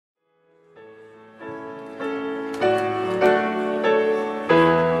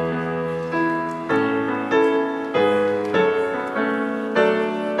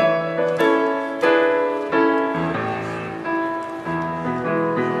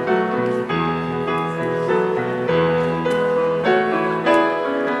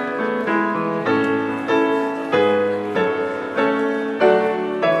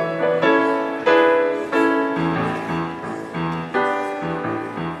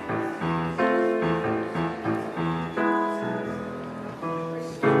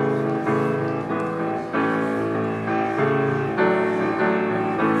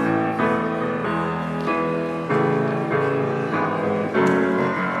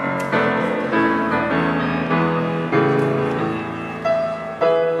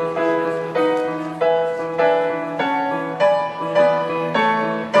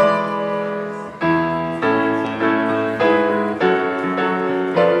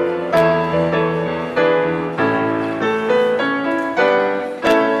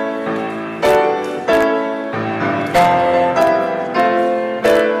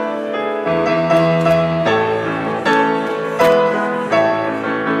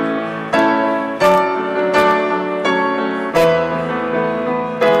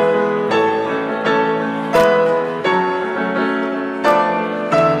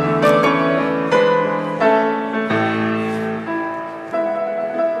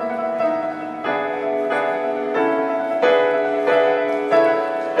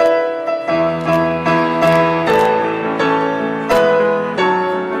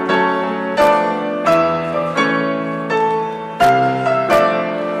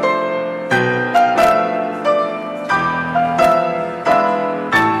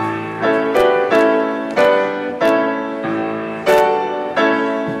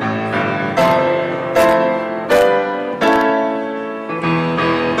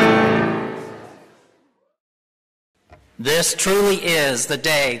This truly is the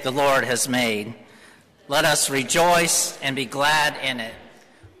day the Lord has made. Let us rejoice and be glad in it.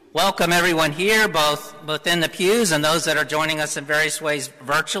 Welcome everyone here, both in the pews and those that are joining us in various ways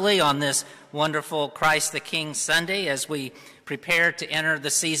virtually on this wonderful Christ the King Sunday as we prepare to enter the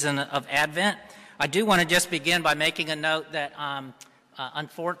season of Advent. I do want to just begin by making a note that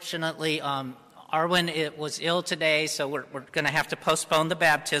unfortunately Arwen was ill today, so we're going to have to postpone the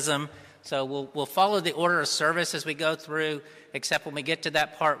baptism. So we'll follow the order of service as we go through, except when we get to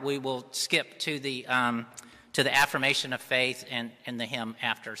that part, we will skip to the affirmation of faith and the hymn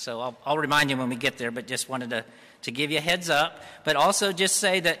after. So I'll remind you when we get there, but just wanted to give you a heads up. But also just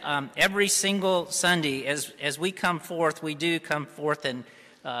say that every single Sunday, as we come forth, we do come forth and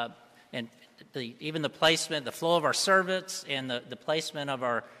even the placement, the flow of our service and the placement of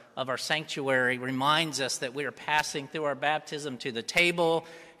our sanctuary reminds us that we are passing through our baptism to the table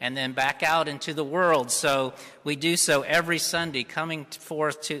and then back out into the world. So we do so every Sunday, coming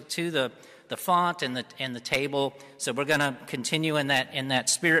forth to the font and the table. So we're going to continue in that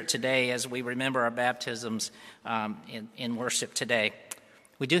spirit today as we remember our baptisms in worship today.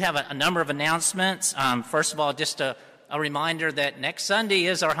 We do have a number of announcents. First of all, just a reminder that next Sunday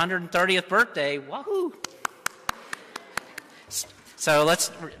is our 130th birthday. Wahoo! So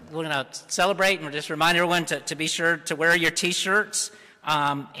we're going to celebrate and just remind everyone to be sure to wear your T-shirts.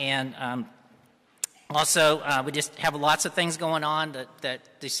 Also, we just have lots of things going on.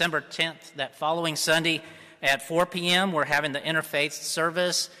 That December 10th, that following Sunday at 4 p.m., we're having the interfaith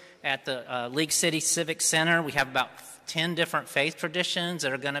service at the League City Civic Center. We have about 10 different faith traditions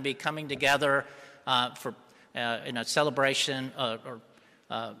that are going to be coming together for in a celebration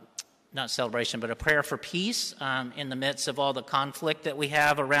not celebration, but a prayer for peace in the midst of all the conflict that we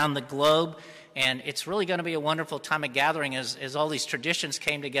have around the globe. And it's really going to be a wonderful time of gathering as all these traditions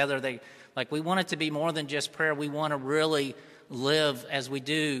came together. We want it to be more than just prayer. We want to really live as we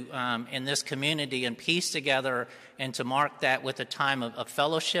do in this community in peace together and to mark that with a time of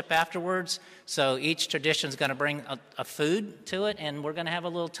fellowship afterwards. So each tradition is going to bring a food to it, and we're going to have a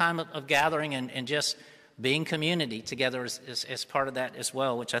little time of gathering and just being community together is part of that as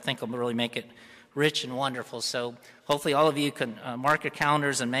well, which I think will really make it rich and wonderful. So hopefully all of you can mark your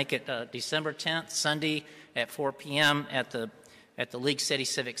calendars and make it December 10th, Sunday at 4 p.m. at the League City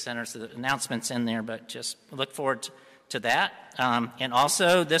Civic Center. So the announcement's in there, but just look forward to that. And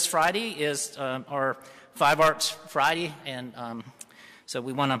also this Friday is our Five Arts Friday, and so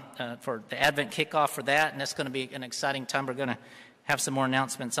we want to, for the Advent kickoff for that, and that's going to be an exciting time. We're going to have some more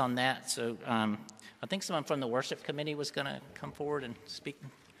announcements on that. So I think someone from the worship committee was going to come forward and speak.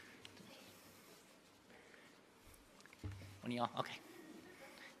 One of y'all? Okay.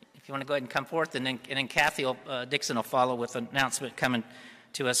 If you want to go ahead and come forth, and then Kathy Dixon will follow with an announcement coming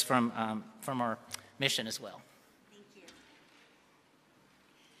to us from our mission as well. Thank you.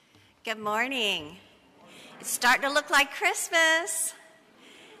 Good morning. It's starting to look like Christmas.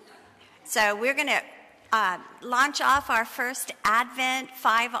 So we're going to launch off our first Advent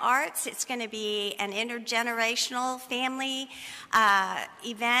 5 Arts. It's going to be an intergenerational family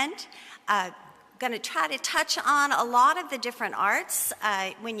event. Going to try to touch on a lot of the different arts.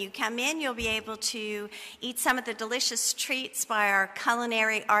 When you come in, you'll be able to eat some of the delicious treats by our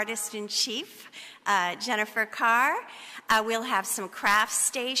culinary artist-in-chief, Jennifer Carr. We'll have some craft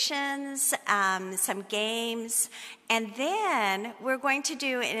stations, some games, and then we're going to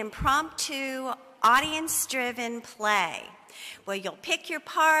do an impromptu audience-driven play. Well, you'll pick your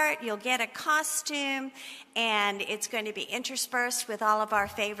part, you'll get a costume, and it's going to be interspersed with all of our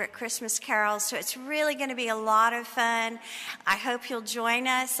favorite Christmas carols. So it's really going to be a lot of fun. I hope you'll join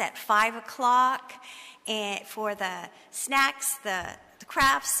us at 5 o'clock for the snacks, the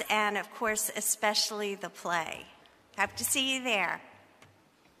crafts, and of course, especially the play. Hope to see you there.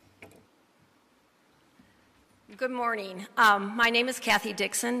 Good morning. My name is Kathy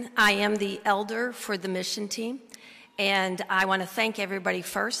Dixon. I am the elder for the mission team. And I want to thank everybody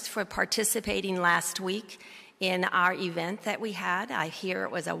first for participating last week in our event that we had. I hear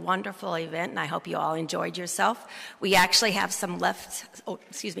it was a wonderful event, and I hope you all enjoyed yourself. We actually have some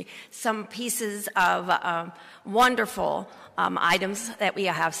some pieces of wonderful items that we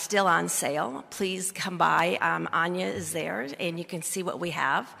have still on sale. Please come by. Anya is there, and you can see what we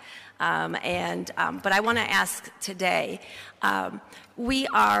have. But I want to ask today, we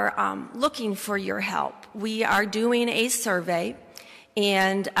are looking for your help. We are doing a survey,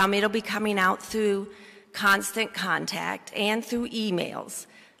 and it'll be coming out through Constant Contact and through emails.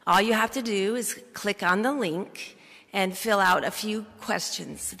 All you have to do is click on the link and fill out a few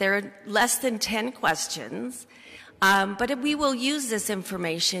questions. There are less than 10 questions, but we will use this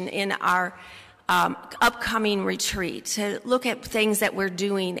information in our upcoming retreat, to look at things that we're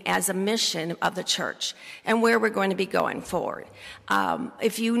doing as a mission of the church and where we're going to be going forward.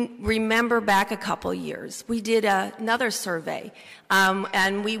 If you remember back a couple years, we did another survey,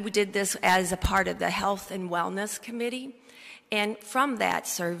 and we did this as a part of the Health and Wellness Committee. And from that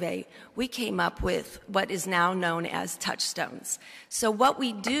survey, we came up with what is now known as touchstones. So what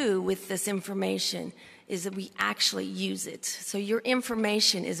we do with this information is that we actually use it. So your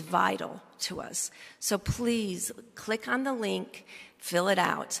information is vital to us. So please click on the link, fill it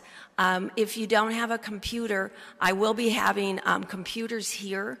out. If you don't have a computer, I will be having computers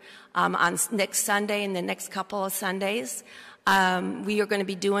here on next Sunday and the next couple of Sundays. We are going to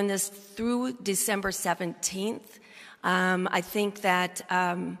be doing this through December 17th. I think that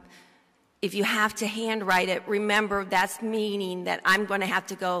if you have to handwrite it, remember that's meaning that I'm going to have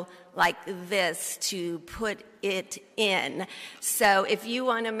to go like this to put it in. So if you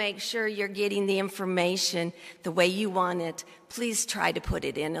want to make sure you're getting the information the way you want it, please try to put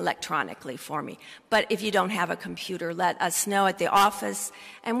it in electronically for me. But if you don't have a computer, let us know at the office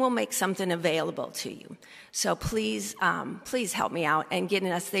and we'll make something available to you. So please, please help me out in getting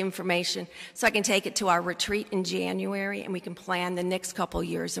us the information so I can take it to our retreat in January and we can plan the next couple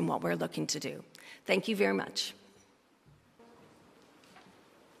years and what we're looking to do. Thank you very much.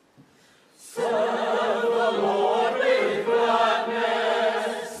 Serve the Lord with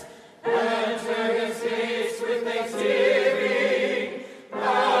gladness, enter his gates with thanksgiving,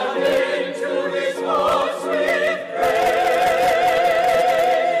 come into his courts with praise.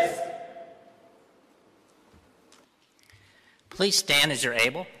 Please stand as you're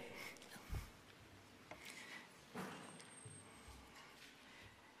able.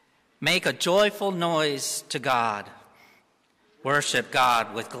 Make a joyful noise to God. Worship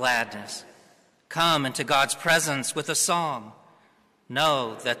God with gladness. Come into God's presence with a song.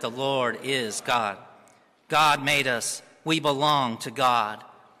 Know that the Lord is God. God made us. We belong to God.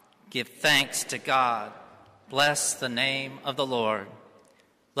 Give thanks to God. Bless the name of the Lord.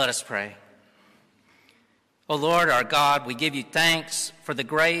 Let us pray. O Lord, our God, we give you thanks for the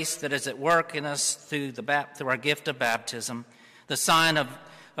grace that is at work in us through our gift of baptism, the sign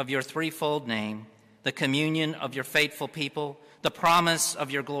of your threefold name, the communion of your faithful people, the promise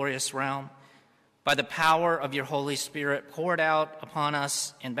of your glorious realm. By the power of your Holy Spirit poured out upon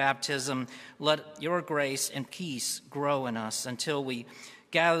us in baptism, let your grace and peace grow in us until we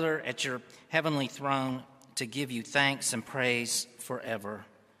gather at your heavenly throne to give you thanks and praise forever.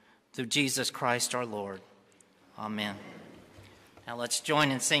 Through Jesus Christ our Lord. Amen. Now let's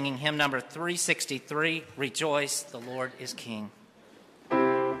join in singing hymn number 363, Rejoice, the Lord is King.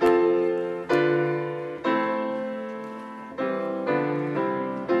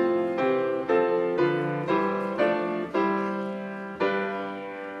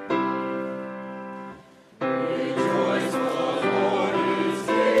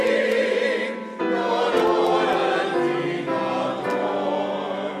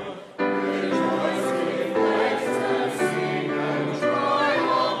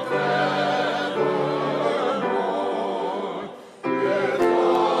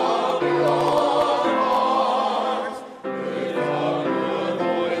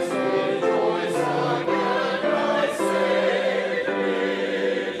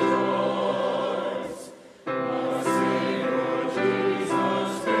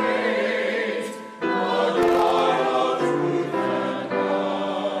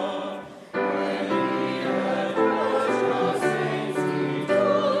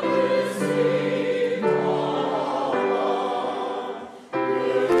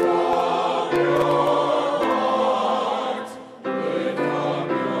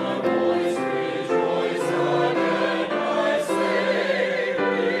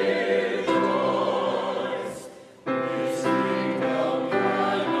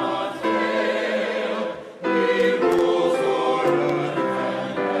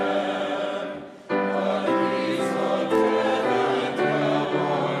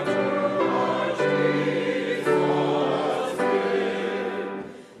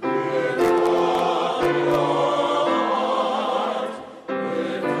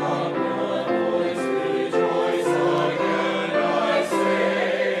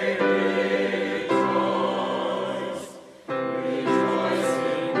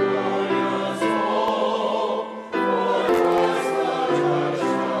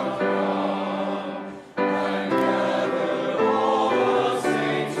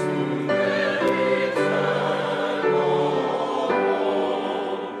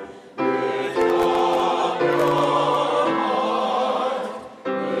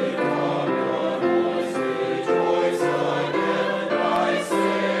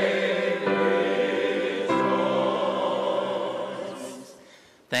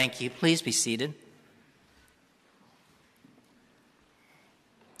 Thank you. Please be seated.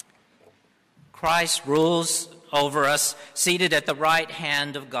 Christ rules over us, seated at the right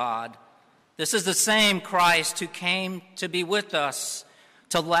hand of God. This is the same Christ who came to be with us,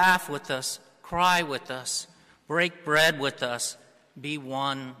 to laugh with us, cry with us, break bread with us, be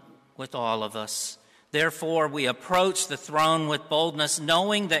one with all of us. Therefore, we approach the throne with boldness,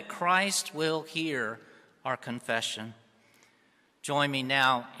 knowing that Christ will hear our confession. Join me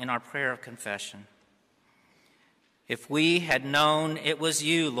now in our prayer of confession. If we had known it was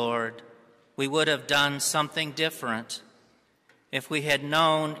you, Lord, we would have done something different. If we had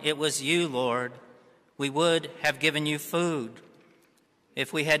known it was you, Lord, we would have given you food.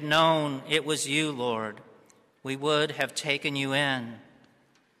 If we had known it was you, Lord, we would have taken you in.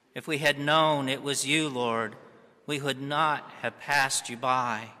 If we had known it was you, Lord, we would not have passed you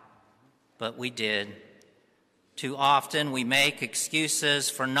by, but we did. Too often we make excuses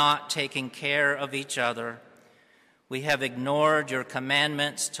for not taking care of each other. We have ignored your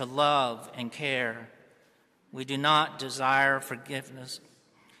commandments to love and care. We do not desire forgiveness,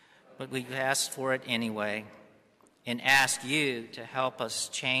 but we ask for it anyway and ask you to help us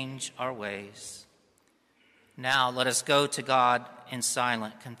change our ways. Now let us go to God in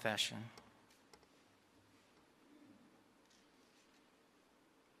silent confession.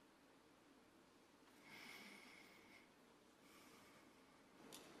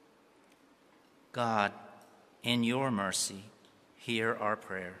 God, in your mercy, hear our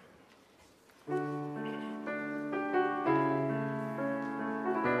prayer.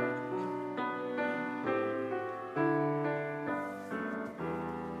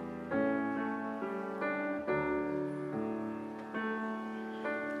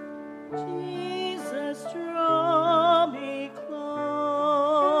 Jesus, draw me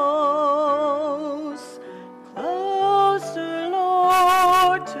close, closer,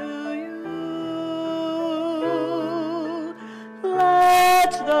 Lord, to you.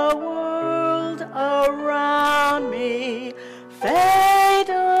 Let the world around me fade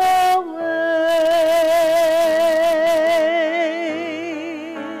away.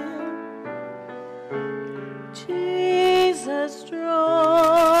 Jesus,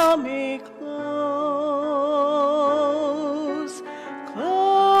 draw me close,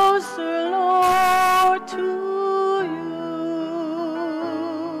 closer, Lord, to you.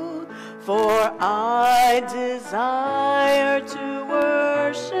 For I desire to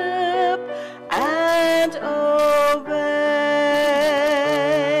worship and obey.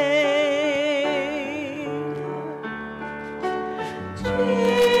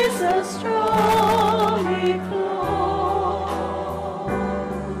 Jesus, draw me close, closer, Lord,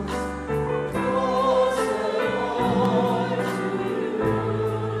 to you.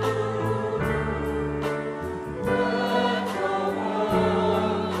 Let the world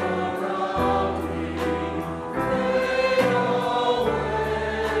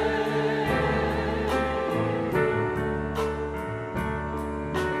around me fade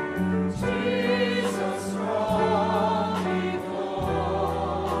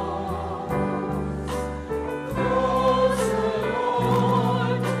away. Jesus, draw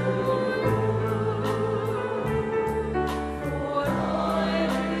me close, closer, Lord, to you. For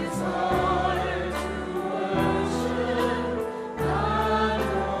I desire to worship and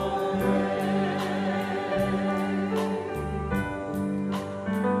obey.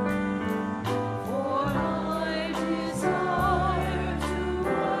 For I desire to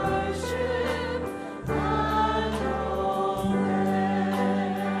worship and obey.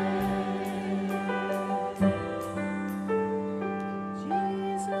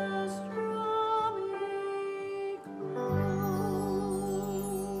 Jesus, draw me close.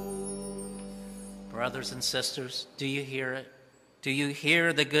 Brothers and sisters, do you hear it? Do you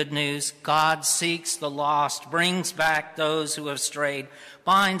hear the good news? God seeks the lost, brings back those who have strayed,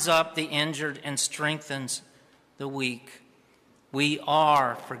 binds up the injured, and strengthens the weak. We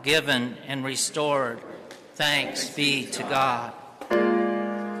are forgiven and restored. Thanks be to God.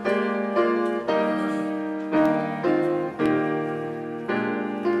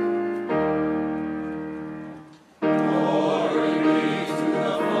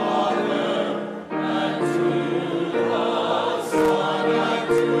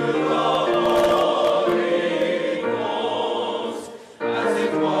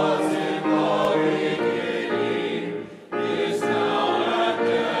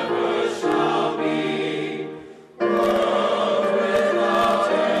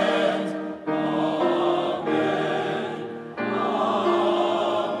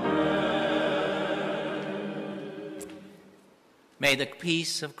 May the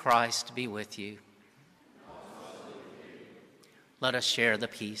peace of Christ be with you. Let us share the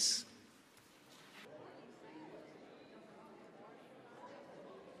peace.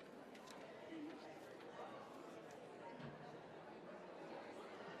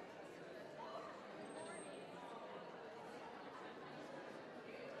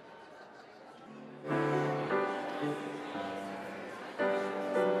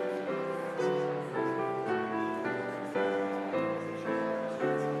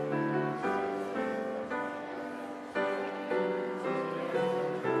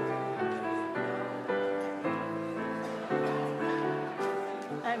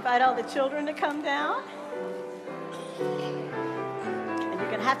 I invite all the children to come down. And you're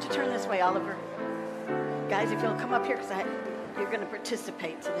going to have to turn this way, Oliver. Guys, if you'll come up here, because you're going to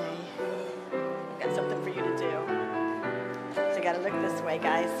participate today. I've got something for you to do. So you got to look this way,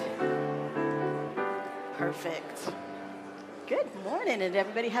 guys. Perfect. Good morning, and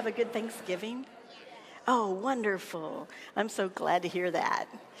everybody have a good Thanksgiving? Oh, wonderful. I'm so glad to hear that.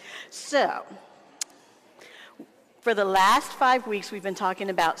 So, for the last 5 weeks, we've been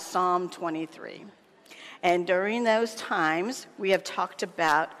talking about Psalm 23. And during those times, we have talked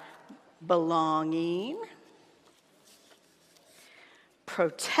about belonging,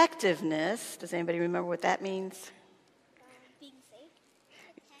 protectiveness. Does anybody remember what that means? Being safe,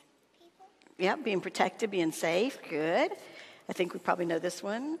 protect people. Yep, being protected, being safe. Good. I think we probably know this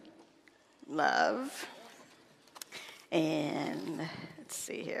one. Love. And let's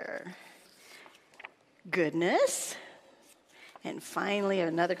see here. Goodness. And finally,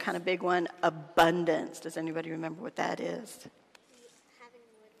 another kind of big one, abundance. Does anybody remember what that is?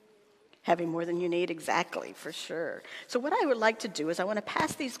 Having more than you need, exactly, for sure. So what I would like to do is I want to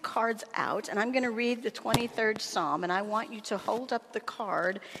pass these cards out, and I'm going to read the 23rd Psalm, and I want you to hold up the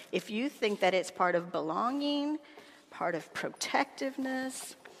card if you think that it's part of belonging, part of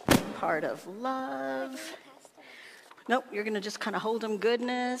protectiveness, part of love. Nope, you're going to just kind of hold them,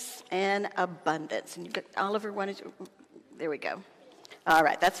 goodness and abundance. And you got Oliver, there we go. All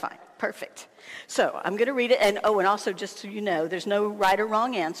right, that's fine. Perfect. So I'm going to read it. And also just so you know, there's no right or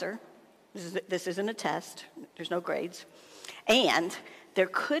wrong answer. This isn't a test. There's no grades. And there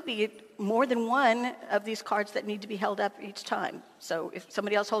could be more than one of these cards that need to be held up each time. So if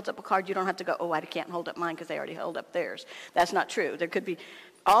somebody else holds up a card, you don't have to go, oh, I can't hold up mine because they already held up theirs. That's not true. There could be,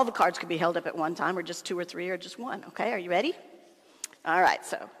 all the cards could be held up at one time, or just two or three, or just one. Okay, are you ready? All right,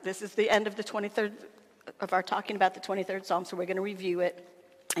 so this is the end of the 23rd, of our talking about the 23rd Psalm, so we're going to review it,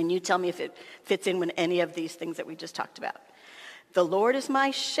 and you tell me if it fits in with any of these things that we just talked about. The Lord is my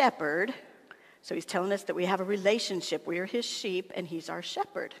shepherd. So he's telling us that we have a relationship. We are his sheep, and he's our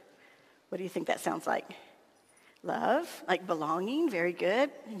shepherd. What do you think that sounds like? Love, like belonging, very good.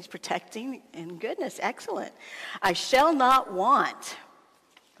 He's protecting, and goodness, excellent. I shall not want.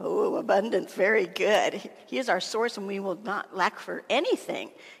 Oh, abundance, very good. He is our source, and we will not lack for anything,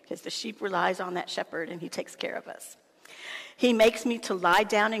 because the sheep relies on that shepherd, and he takes care of us. He makes me to lie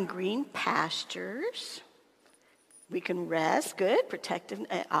down in green pastures. We can rest, good, protective,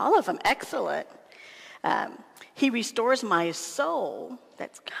 all of them, excellent. He restores my soul.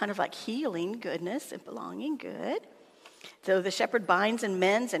 That's kind of like healing, goodness, and belonging, good. So the shepherd binds and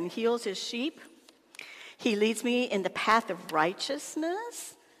mends and heals his sheep. He leads me in the path of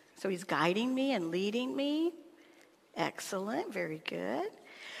righteousness. So he's guiding me and leading me. Excellent, very good.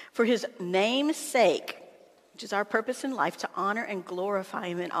 For his name's sake, which is our purpose in life, to honor and glorify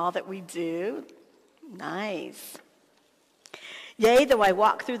him in all that we do. Nice. Yea, though I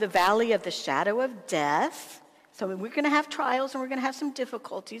walk through the valley of the shadow of death. So we're going to have trials and we're going to have some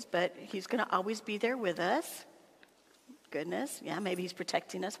difficulties, but he's going to always be there with us. Goodness. Yeah, maybe he's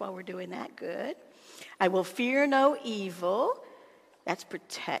protecting us while we're doing that. Good. I will fear no evil. That's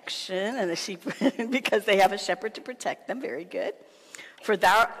protection. And the sheep, because they have a shepherd to protect them. Very good. For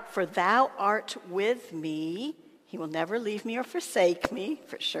thou art with me. He will never leave me or forsake me.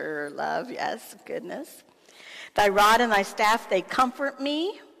 For sure, love. Yes, goodness. Thy rod and thy staff, they comfort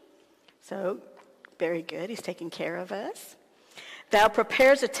me. So, very good. He's taking care of us. Thou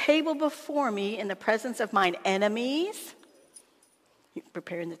prepares a table before me in the presence of mine enemies. He's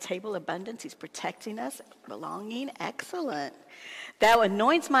preparing the table, abundance. He's protecting us, belonging. Excellent. Thou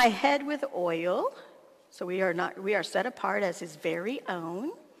anoints my head with oil. So we are set apart as his very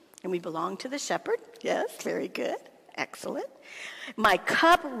own. And we belong to the shepherd. Yes, very good. Excellent. My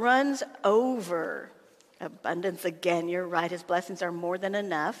cup runs over. Abundance again, you're right. His blessings are more than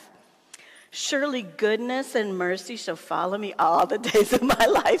enough. Surely goodness and mercy shall follow me all the days of my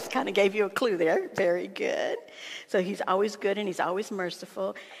life. Kind of gave you a clue there. Very good. So he's always good and he's always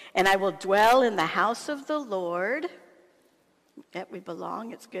merciful. And I will dwell in the house of the Lord. Yet we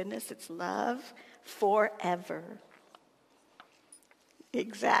belong. It's goodness. It's love forever.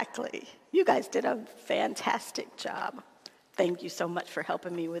 Exactly. You guys did a fantastic job. Thank you so much for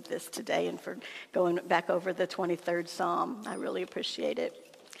helping me with this today and for going back over the 23rd Psalm. I really appreciate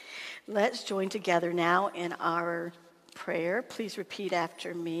it. Let's join together now in our prayer. Please repeat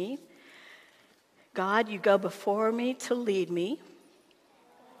after me. God, you go before me to lead me,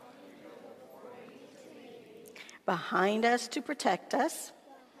 behind us to protect us.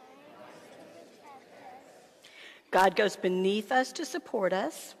 God goes beneath us to support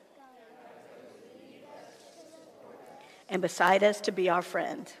us, and beside us to be our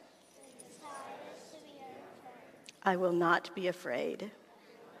friend. I will not be afraid.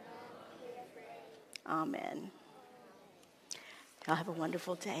 Amen. Y'all have a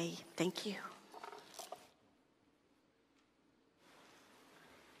wonderful day. Thank you.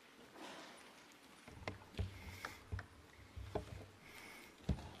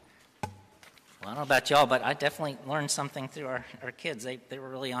 Well, I don't know about y'all, but I definitely learned something through our kids. They were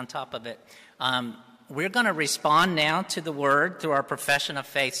really on top of it. We're going to respond now to the word through our profession of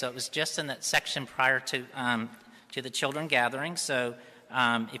faith. So it was just in that section prior to the children gathering. So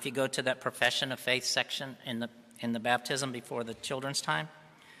if you go to that profession of faith section in the baptism before the children's time.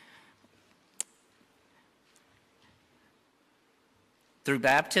 Through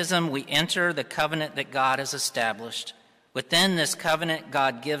baptism, we enter the covenant that God has established. Within this covenant,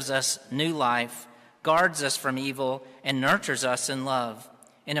 God gives us new life, guards us from evil, and nurtures us in love.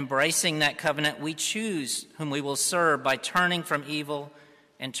 In embracing that covenant, we choose whom we will serve by turning from evil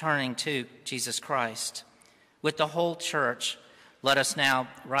and turning to Jesus Christ. With the whole church, let us now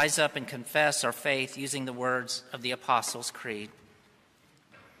rise up and confess our faith using the words of the Apostles' Creed.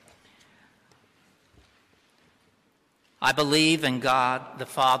 I believe in God, the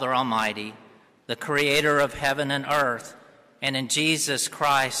Father Almighty, the creator of heaven and earth, and in Jesus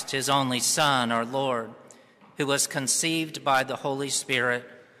Christ, his only Son, our Lord, who was conceived by the Holy Spirit,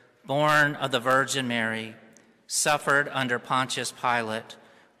 born of the Virgin Mary, suffered under Pontius Pilate,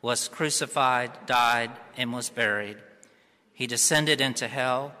 was crucified, died, and was buried. He descended into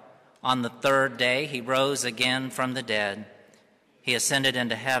hell. On the third day, he rose again from the dead. He ascended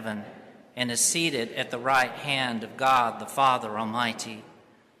into heaven and is seated at the right hand of God, the Father Almighty.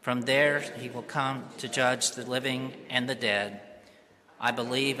 From there, he will come to judge the living and the dead. I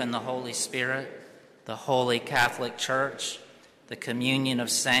believe in the Holy Spirit, the Holy Catholic Church, the communion of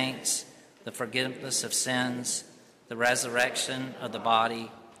saints, the forgiveness of sins, the resurrection of the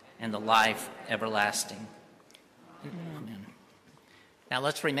body, and the life everlasting. Amen. Now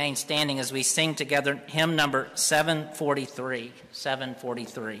let's remain standing as we sing together hymn number 743.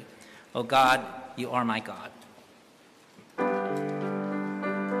 743. O God, you are my God.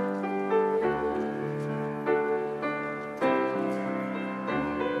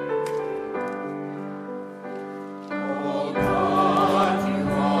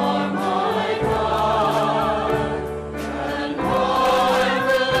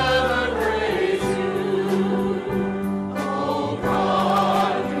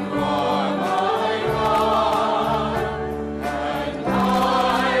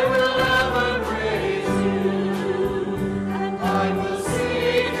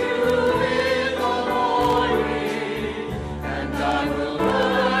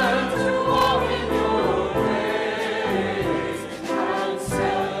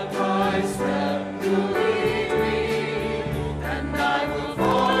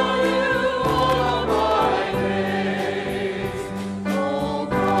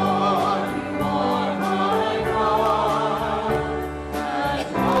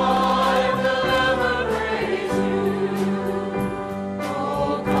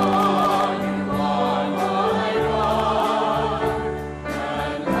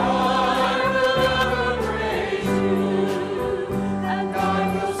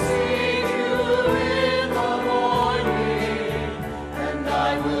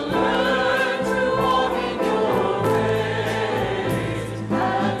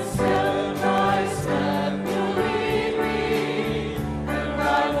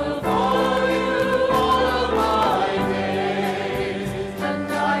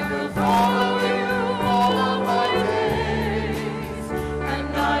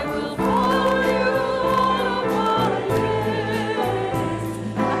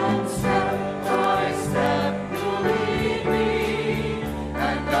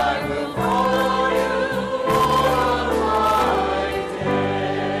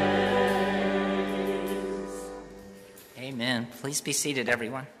 Please be seated,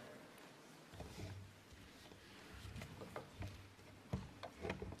 everyone.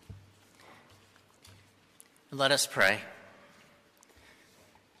 Let us pray.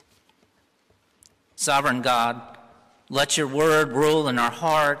 Sovereign God, Let your word rule in our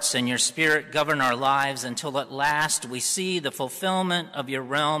hearts and your spirit govern our lives until at last we see the fulfillment of your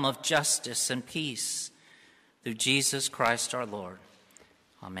realm of justice and peace through Jesus Christ our Lord.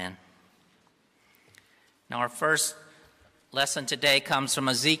 Amen. Now our first lesson today comes from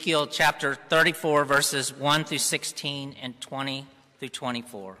Ezekiel chapter 34, verses 1 through 16 and 20 through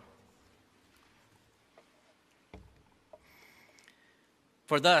 24.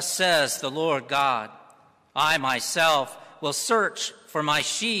 For thus says the Lord God, I myself will search for my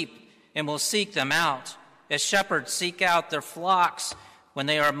sheep and will seek them out, as shepherds seek out their flocks when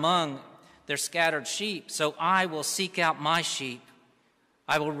they are among their scattered sheep. So I will seek out my sheep.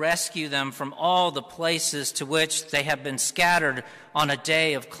 I will rescue them from all the places to which they have been scattered on a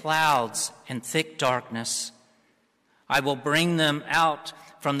day of clouds and thick darkness. I will bring them out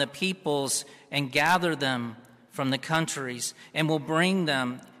from the peoples and gather them from the countries, and will bring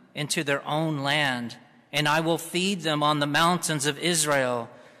them into their own land. And I will feed them on the mountains of Israel,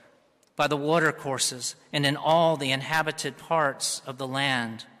 by the watercourses, and in all the inhabited parts of the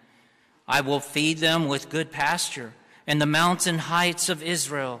land. I will feed them with good pasture, and the mountain heights of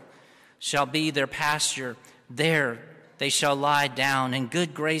Israel shall be their pasture. There they shall lie down in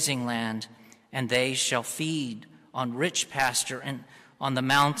good grazing land, and they shall feed on rich pasture and on the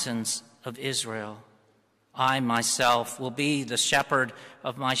mountains of Israel. I myself will be the shepherd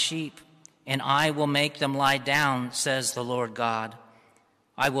of my sheep, and I will make them lie down, says the Lord God.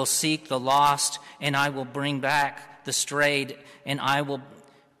 I will seek the lost, and I will bring back the strayed, and I will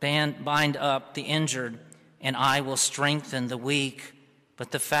bind up the injured, and I will strengthen the weak,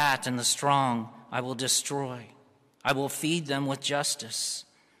 but the fat and the strong I will destroy. I will feed them with justice.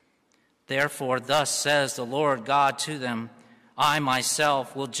 Therefore, thus says the Lord God to them, I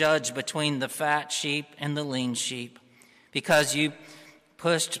myself will judge between the fat sheep and the lean sheep, because you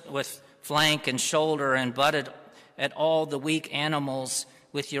pushed with flank and shoulder and butted at all the weak animals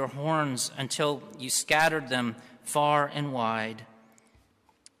with your horns until you scattered them far and wide.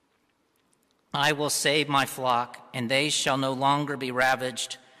 I will save my flock, and they shall no longer be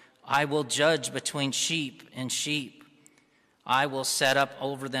ravaged. I will judge between sheep and sheep. I will set up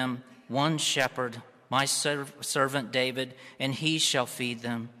over them one shepherd, my servant David, and he shall feed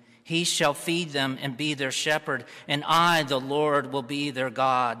them. He shall feed them and be their shepherd, and I, the Lord, will be their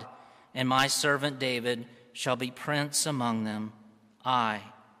God, and my servant David shall be prince among them. I,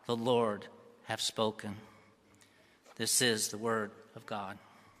 the Lord, have spoken. This is the word of God.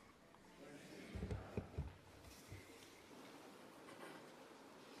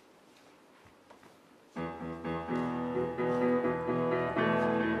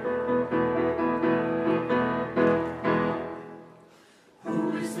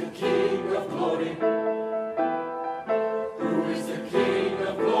 King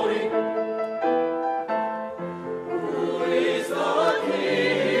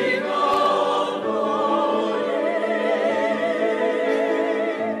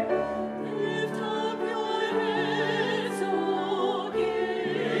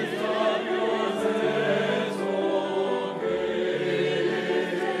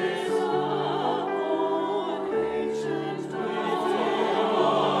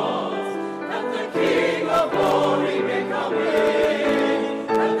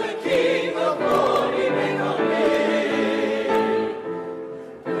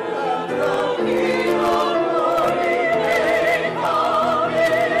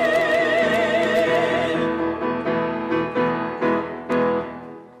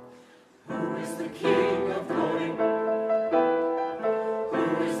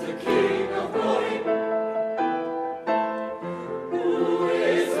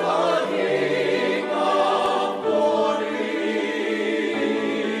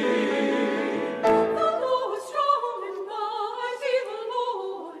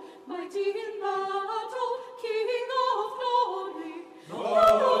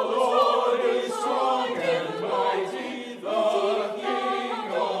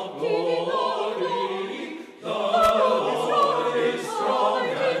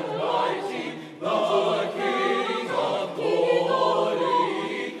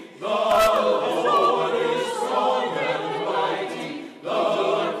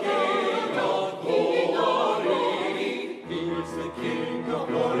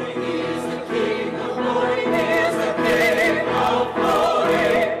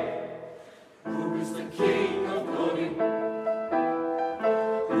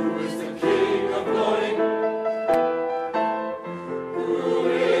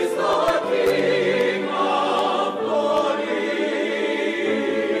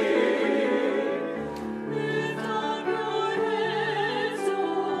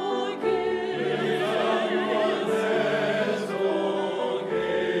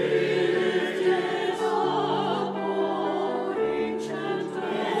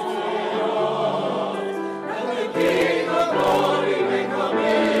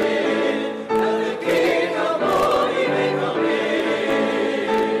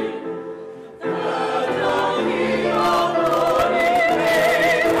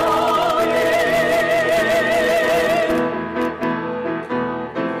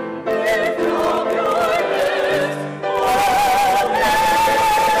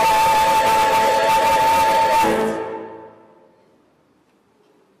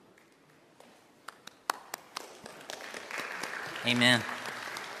Amen.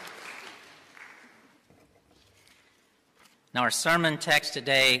 Now, our sermon text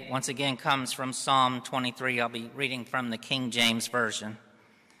today once again comes from Psalm 23. I'll be reading from the King James Version.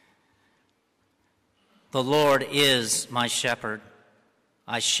 The Lord is my shepherd,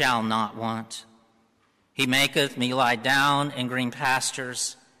 I shall not want. He maketh me lie down in green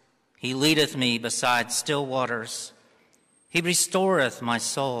pastures. He leadeth me beside still waters. He restoreth my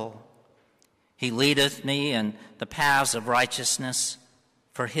soul. He leadeth me in the paths of righteousness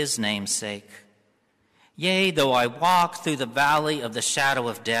for his name's sake. Yea, though I walk through the valley of the shadow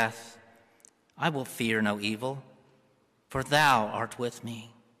of death, I will fear no evil, for thou art with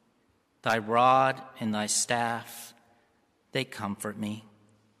me. Thy rod and thy staff, they comfort me.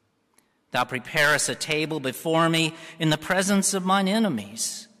 Thou preparest a table before me in the presence of mine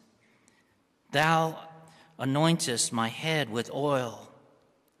enemies. Thou anointest my head with oil.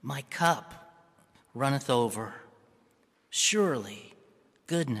 My cup runneth over. Surely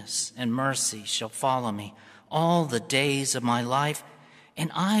goodness and mercy shall follow me all the days of my life, and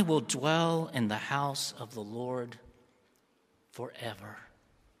I will dwell in the house of the Lord forever.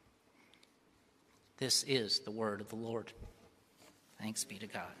 This is the word of the Lord. Thanks be to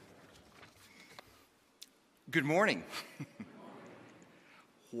God. Good morning.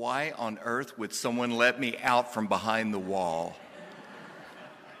 Why on earth would someone let me out from behind the wall?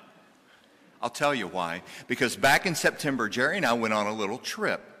 I'll tell you why. Because back in September, Jerry and I went on a little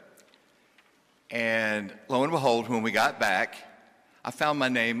trip. And lo and behold, when we got back, I found my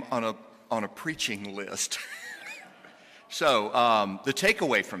name on a preaching list. So the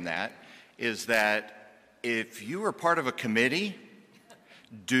takeaway from that is that if you are part of a committee,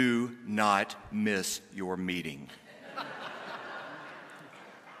 do not miss your meeting.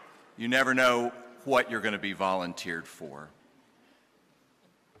 You never know what you're going to be volunteered for.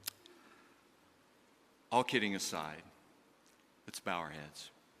 All kidding aside, let's bow our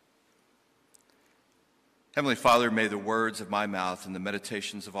heads. Heavenly Father, may the words of my mouth and the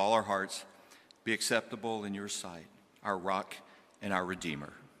meditations of all our hearts be acceptable in your sight, our rock and our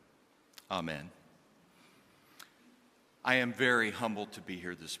Redeemer. Amen. I am very humbled to be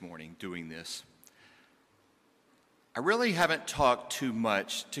here this morning doing this. I really haven't talked too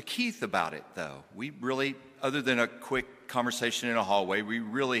much to Keith about it, though. We really, other than a quick conversation in a hallway, we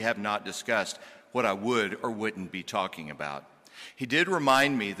really have not discussed what I would or wouldn't be talking about. He did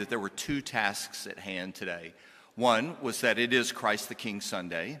remind me that there were two tasks at hand today. One was that it is Christ the King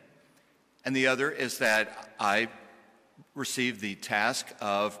Sunday, and the other is that I received the task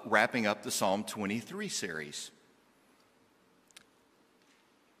of wrapping up the Psalm 23 series.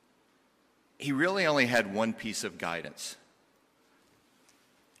 He really only had one piece of guidance.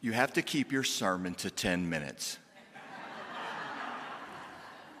 You have to keep your sermon to 10 minutes.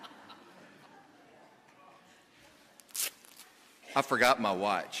 I forgot my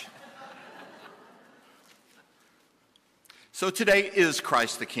watch. So today is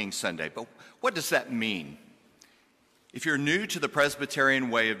Christ the King Sunday, but what does that mean? If you're new to the Presbyterian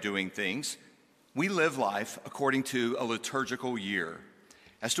way of doing things, we live life according to a liturgical year,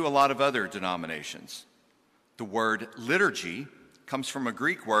 as do a lot of other denominations. The word liturgy comes from a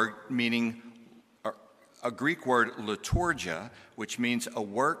Greek word liturgia, which means a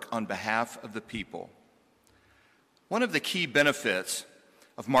work on behalf of the people. One of the key benefits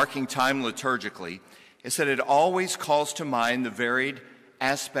of marking time liturgically is that it always calls to mind the varied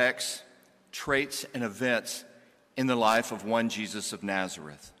aspects, traits, and events in the life of one Jesus of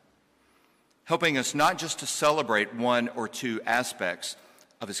Nazareth, helping us not just to celebrate one or two aspects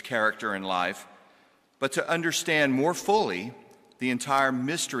of his character and life, but to understand more fully the entire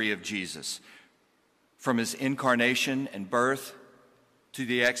mystery of Jesus, from his incarnation and birth to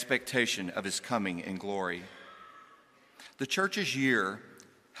the expectation of his coming in glory. The church's year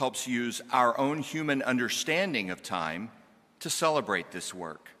helps use our own human understanding of time to celebrate this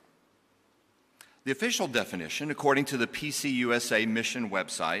work. The official definition, according to the PCUSA mission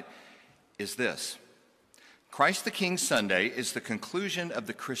website, is this: Christ the King Sunday is the conclusion of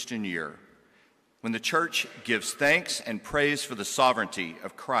the Christian year, when the church gives thanks and praise for the sovereignty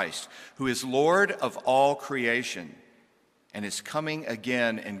of Christ, who is Lord of all creation and is coming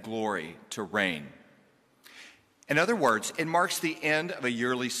again in glory to reign. In other words, it marks the end of a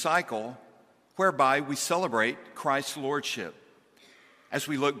yearly cycle whereby we celebrate Christ's lordship. As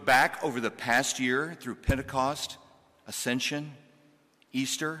we look back over the past year through Pentecost, Ascension,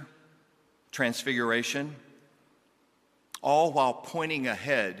 Easter, Transfiguration, all while pointing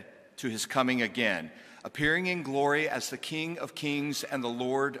ahead to his coming again, appearing in glory as the King of Kings and the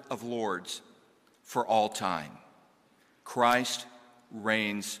Lord of Lords for all time. Christ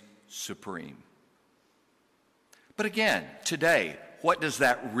reigns supreme. But again, today, what does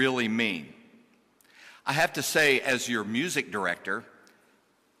that really mean? I have to say, as your music director,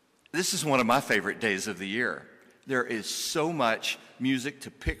 this is one of my favorite days of the year. There is so much music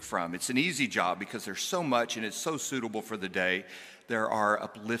to pick from. It's an easy job because there's so much and it's so suitable for the day. There are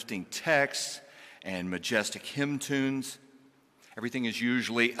uplifting texts and majestic hymn tunes. Everything is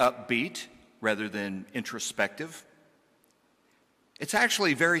usually upbeat rather than introspective. It's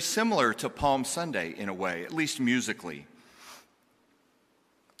actually very similar to Palm Sunday in a way, at least musically.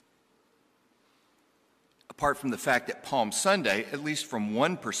 Apart from the fact that Palm Sunday, at least from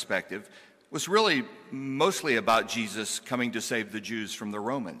one perspective, was really mostly about Jesus coming to save the Jews from the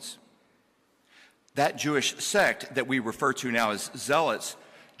Romans. That Jewish sect that we refer to now as Zealots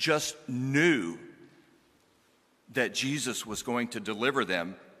just knew that Jesus was going to deliver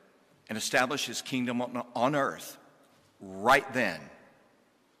them and establish his kingdom on earth right then.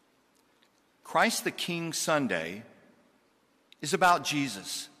 Christ the King Sunday is about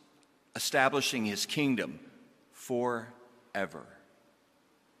Jesus establishing his kingdom forever.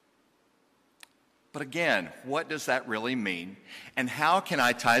 But again, what does that really mean? And how can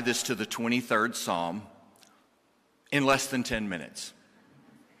I tie this to the 23rd Psalm in less than 10 minutes?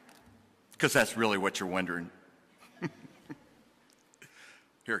 Because that's really what you're wondering.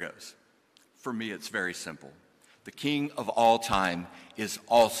 Here goes. For me, it's very simple. The King of all time is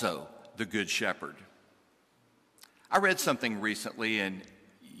also the Good Shepherd. I read something recently, and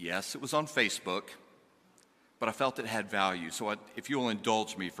yes, it was on Facebook, but I felt it had value. So if you'll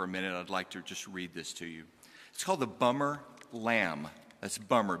indulge me for a minute, I'd like to just read this to you. It's called the Bummer Lamb. That's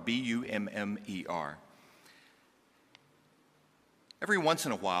Bummer, B-U-M-M-E-R. Every once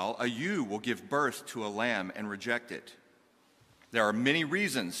in a while, a ewe will give birth to a lamb and reject it. There are many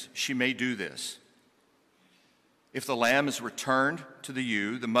reasons she may do this. If the lamb is returned to the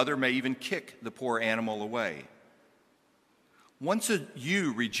ewe, the mother may even kick the poor animal away. Once a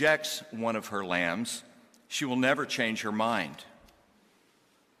ewe rejects one of her lambs, she will never change her mind.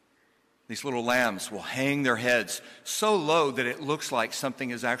 These little lambs will hang their heads so low that it looks like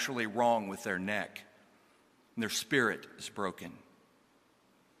something is actually wrong with their neck, and their spirit is broken.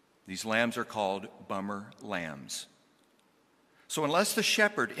 These lambs are called bummer lambs. So unless the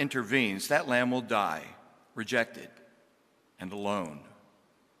shepherd intervenes, that lamb will die, rejected and alone.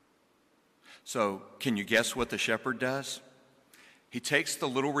 So can you guess what the shepherd does? He takes the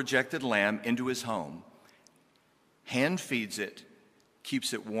little rejected lamb into his home, hand feeds it,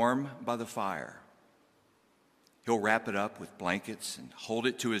 keeps it warm by the fire. He'll wrap it up with blankets and hold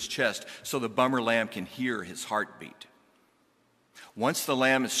it to his chest so the bummer lamb can hear his heartbeat. Once the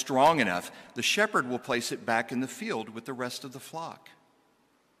lamb is strong enough, the shepherd will place it back in the field with the rest of the flock.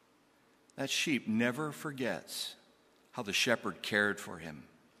 That sheep never forgets how the shepherd cared for him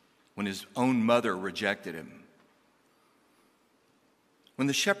when his own mother rejected him. When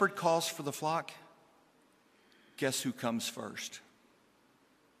the shepherd calls for the flock, guess who comes first?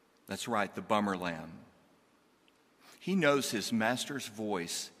 That's right, the bummer lamb. He knows his master's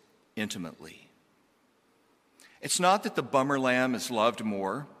voice intimately. It's not that the bummer lamb is loved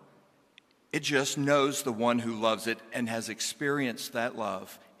more. It just knows the one who loves it and has experienced that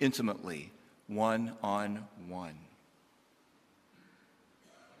love intimately, one-on-one.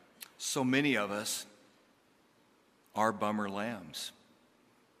 So many of us are bummer lambs.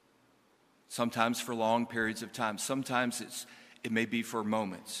 Sometimes for long periods of time. Sometimes it may be for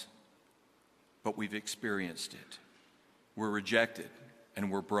moments. But we've experienced it. We're rejected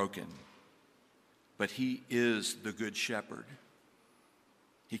and we're broken. But he is the Good Shepherd.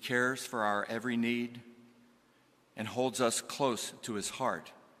 He cares for our every need and holds us close to his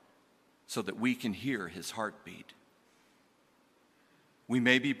heart so that we can hear his heartbeat. We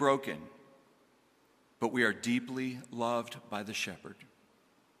may be broken, but we are deeply loved by the shepherd.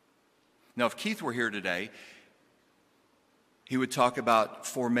 Now, if Keith were here today, he would talk about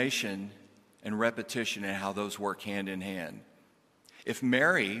formation and repetition and how those work hand in hand. If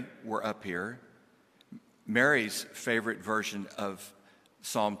Mary were up here, Mary's favorite version of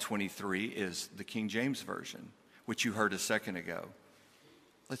Psalm 23 is the King James Version, which you heard a second ago.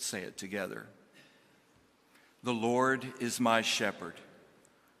 Let's say it together. The Lord is my shepherd.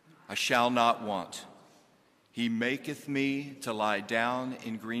 I shall not want. He maketh me to lie down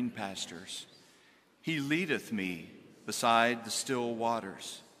in green pastures. He leadeth me beside the still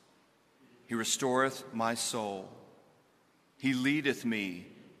waters. He restoreth my soul. He leadeth me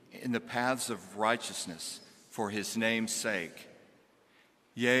in the paths of righteousness for his name's sake.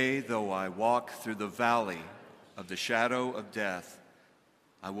 Yea, though I walk through the valley of the shadow of death,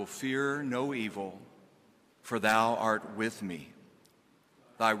 I will fear no evil, for thou art with me.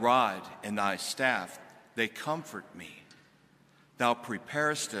 Thy rod and thy staff, they comfort me. Thou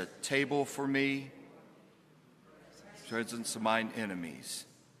preparest a table for me, presence of mine enemies.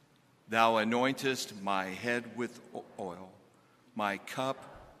 Thou anointest my head with oil. My cup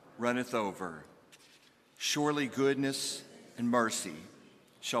runneth over. Surely goodness and mercy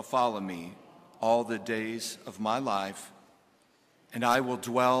shall follow me all the days of my life, and I will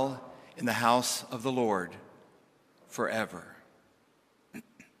dwell in the house of the Lord forever.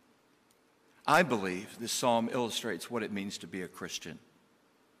 I believe this psalm illustrates what it means to be a Christian.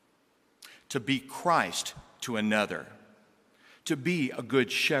 To be Christ to another. To be a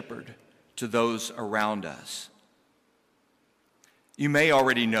good shepherd to those around us. You may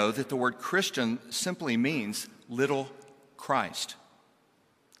already know that the word Christian simply means little Christ.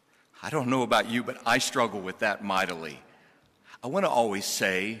 I don't know about you, but I struggle with that mightily. I want to always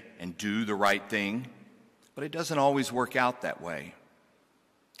say and do the right thing, but it doesn't always work out that way.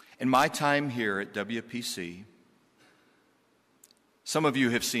 In my time here at WPC, some of you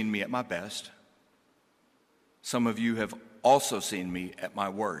have seen me at my best. Some of you have also seen me at my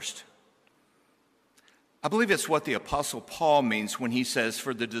worst. I believe it's what the Apostle Paul means when he says,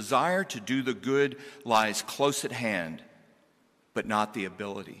 "For the desire to do the good lies close at hand, but not the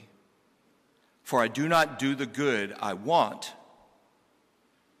ability. For I do not do the good I want,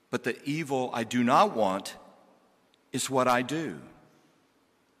 but the evil I do not want is what I do."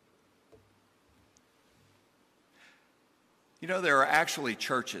 You know, there are actually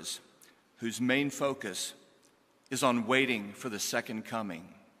churches whose main focus is on waiting for the second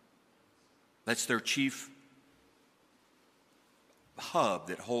coming. That's their chief hub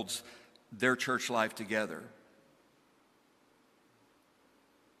that holds their church life together.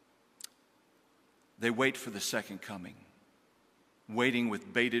 They wait for the second coming, waiting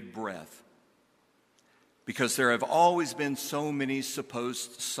with bated breath, because there have always been so many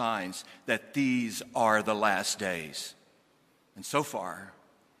supposed signs that these are the last days. And so far,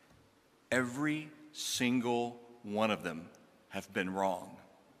 every single one of them have been wrong.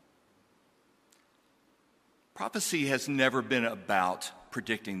 Prophecy has never been about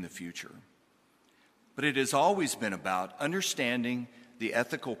predicting the future, but it has always been about understanding the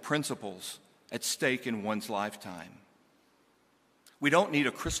ethical principles at stake in one's lifetime. We don't need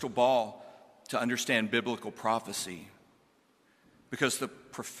a crystal ball to understand biblical prophecy, because the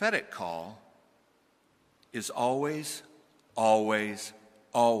prophetic call is always, always,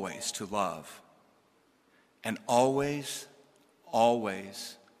 always to love, and always,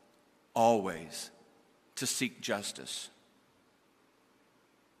 always, always to seek justice.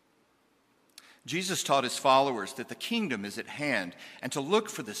 Jesus taught his followers that the kingdom is at hand and to look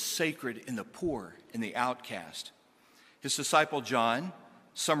for the sacred in the poor and the outcast. His disciple John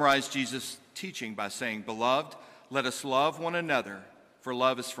summarized Jesus' teaching by saying, "Beloved, let us love one another, for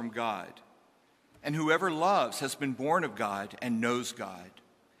love is from God. And whoever loves has been born of God and knows God."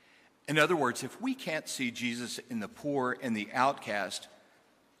 In other words, if we can't see Jesus in the poor and the outcast,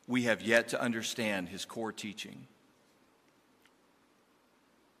 we have yet to understand his core teaching.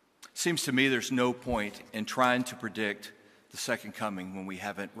 Seems to me there's no point in trying to predict the second coming when we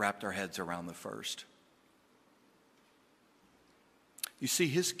haven't wrapped our heads around the first. You see,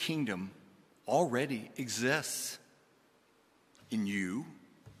 his kingdom already exists in you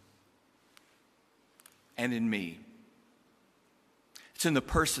and in me. It's in the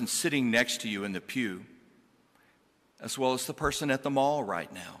person sitting next to you in the pew, as well as the person at the mall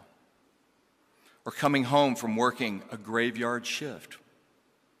right now, or coming home from working a graveyard shift,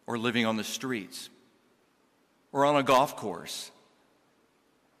 or living on the streets, or on a golf course.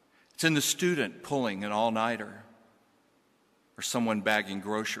 It's in the student pulling an all-nighter, or someone bagging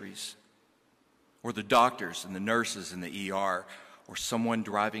groceries, or the doctors and the nurses in the ER, or someone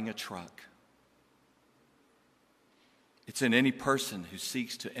driving a truck. It's in any person who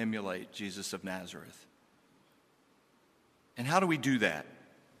seeks to emulate Jesus of Nazareth. And how do we do that?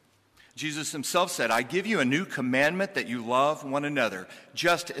 Jesus himself said, "I give you a new commandment, that you love one another.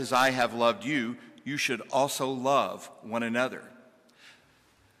 Just as I have loved you, you should also love one another."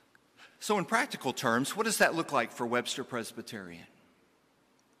 So in practical terms, what does that look like for Webster Presbyterian?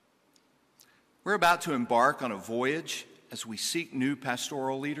 We're about to embark on a voyage as we seek new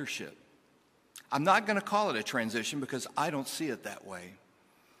pastoral leadership. I'm not going to call it a transition because I don't see it that way.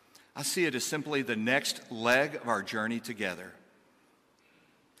 I see it as simply the next leg of our journey together.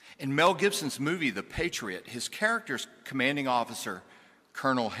 In Mel Gibson's movie, The Patriot, his character's commanding officer,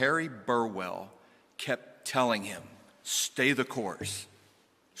 Colonel Harry Burwell, kept telling him, "Stay the course,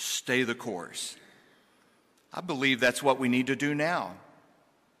 stay the course." I believe that's what we need to do now.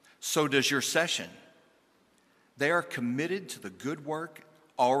 So does your session. They are committed to the good work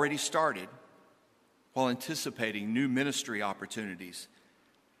already started, while anticipating new ministry opportunities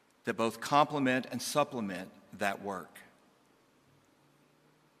that both complement and supplement that work.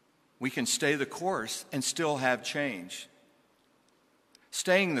 We can stay the course and still have change.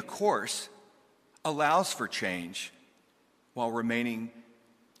 Staying the course allows for change while remaining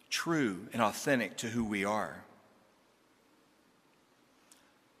true and authentic to who we are.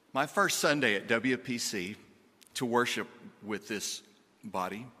 My first Sunday at WPC to worship with this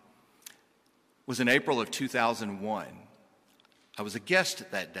body was in April of 2001. I was a guest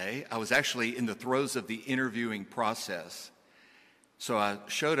that day. I was actually in the throes of the interviewing process. So I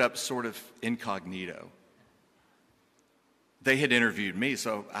showed up sort of incognito. They had interviewed me,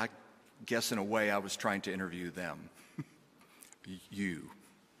 so I guess in a way I was trying to interview them. You.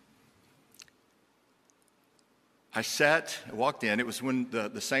 I walked in. It was when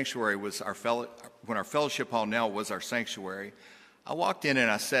the sanctuary was when our fellowship hall now was our sanctuary. I walked in and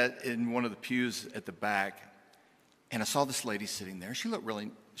I sat in one of the pews at the back, and I saw this lady sitting there. She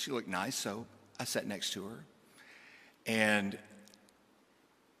looked nice, so I sat next to her. And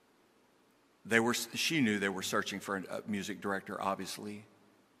she knew they were searching for a music director, obviously.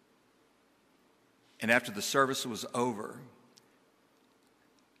 And after the service was over,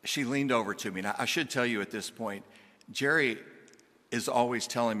 she leaned over to me. And I should tell you at this point, Jerry is always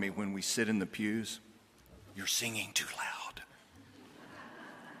telling me when we sit in the pews, "You're singing too loud."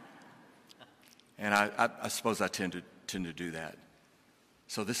 And I suppose I tend to do that.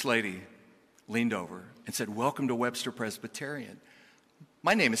 So this lady leaned over and said, "Welcome to Webster Presbyterian.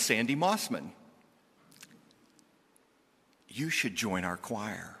 My name is Sandy Mossman. You should join our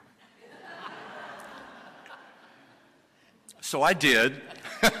choir." So I did.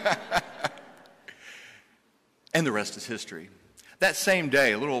 And the rest is history. That same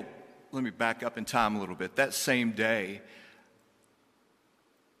day, let me back up in time a little bit. That same day,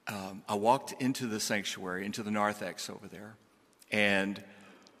 I walked into the sanctuary, into the narthex over there, and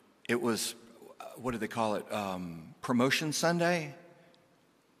it was, what do they call it, Promotion Sunday,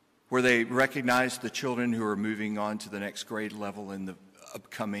 where they recognized the children who are moving on to the next grade level in the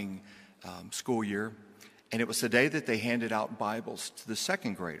upcoming school year. And it was the day that they handed out Bibles to the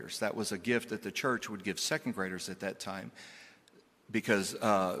second graders. That was a gift that the church would give second graders at that time, because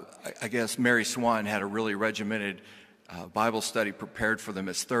I guess Mary Swan had a really regimented Bible study prepared for them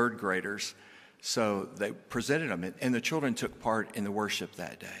as third graders. So they presented them, and the children took part in the worship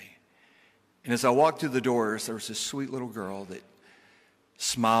that day. And as I walked through the doors, there was this sweet little girl that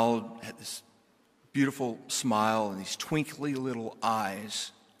smiled, had this beautiful smile and these twinkly little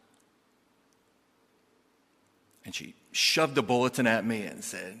eyes. And she shoved the bulletin at me and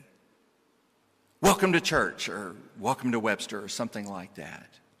said, "Welcome to church," or "Welcome to Webster," or something like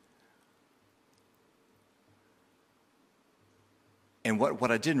that. And what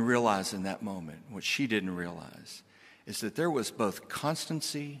I didn't realize in that moment, what she didn't realize, is that there was both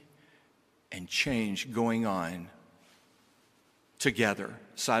constancy and change going on together,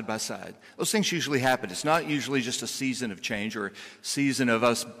 side by side. Those things usually happen. It's not usually just a season of change or a season of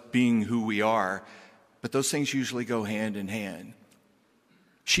us being who we are, but those things usually go hand in hand.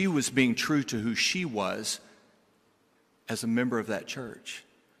 She was being true to who she was as a member of that church.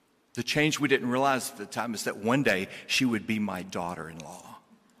 The change we didn't realize at the time is that one day she would be my daughter-in-law.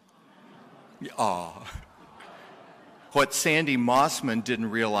 Aw. What Sandy Mossman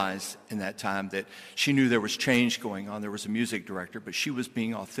didn't realize in that time, that she knew there was change going on. There was a music director, but she was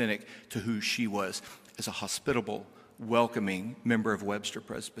being authentic to who she was as a hospitable, welcoming member of Webster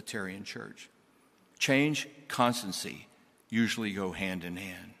Presbyterian Church. Change, constancy usually go hand in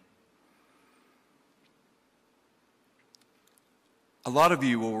hand. A lot of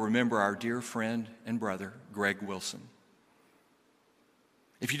you will remember our dear friend and brother, Greg Wilson.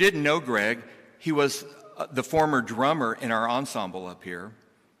 If you didn't know Greg, he was the former drummer in our ensemble up here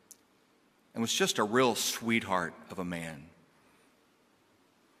and was just a real sweetheart of a man.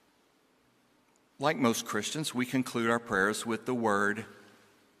 Like most Christians, we conclude our prayers with the word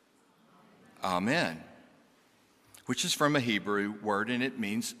Amen, which is from a Hebrew word, and it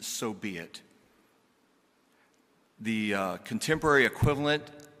means "so be it." The contemporary equivalent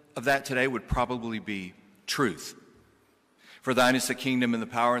of that today would probably be truth. For thine is the kingdom and the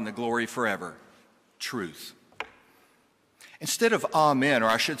power and the glory forever. Truth. Instead of amen, or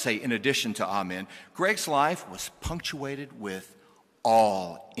I should say in addition to amen, Greg's life was punctuated with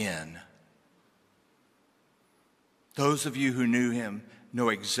all in. Those of you who knew him know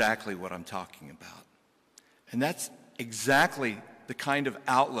exactly what I'm talking about. And that's exactly the kind of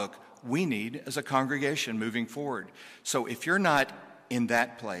outlook we need as a congregation moving forward. So if you're not in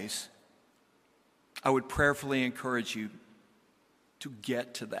that place, I would prayerfully encourage you to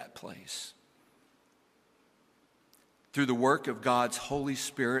get to that place. Through the work of God's Holy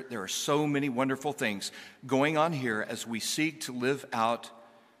Spirit, there are so many wonderful things going on here as we seek to live out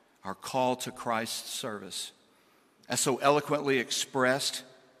our call to Christ's service, as so eloquently expressed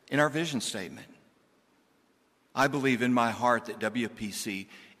in our vision statement. I believe in my heart that WPC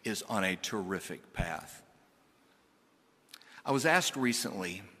is on a terrific path. I was asked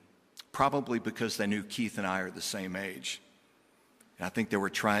recently, probably because they knew Keith and I are the same age, and I think they were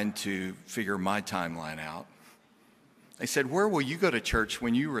trying to figure my timeline out. They said, "Where will you go to church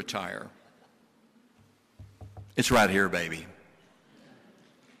when you retire?" It's right here, baby.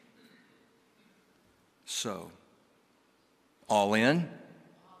 So, all in?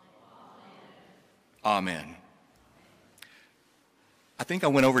 Amen. I think I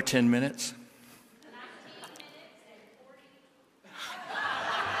went over 10 minutes.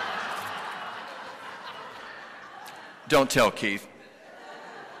 Don't tell Keith.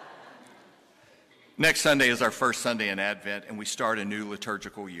 Next Sunday is our first Sunday in Advent, and we start a new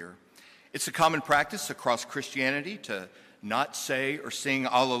liturgical year. It's a common practice across Christianity to not say or sing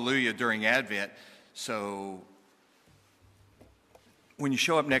Alleluia during Advent. So when you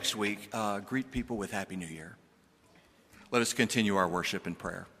show up next week, greet people with Happy New Year. Let us continue our worship and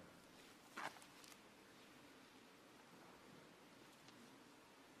prayer.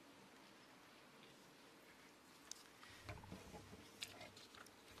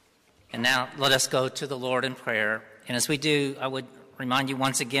 And now let us go to the Lord in prayer. And as we do, I would remind you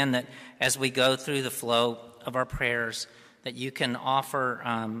once again that as we go through the flow of our prayers, that you can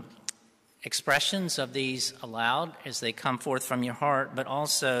offer expressions of these aloud as they come forth from your heart, but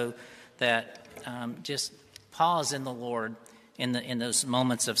also that just pause in the Lord in those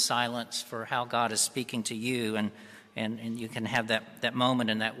moments of silence for how God is speaking to you, and you can have that moment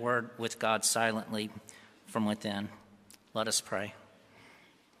and that word with God silently from within. Let us pray.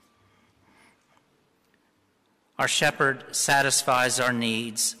 Our shepherd satisfies our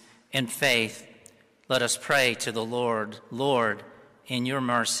needs. In faith, let us pray to the Lord. Lord, in your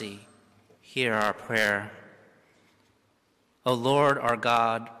mercy, hear our prayer. O Lord our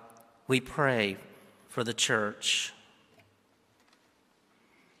God, we pray for the church.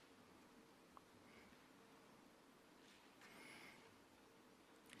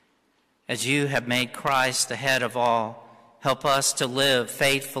 As you have made Christ the head of all, help us to live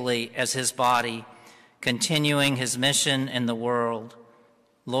faithfully as his body, continuing his mission in the world.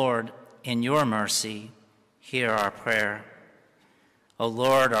 Lord, in your mercy, hear our prayer. O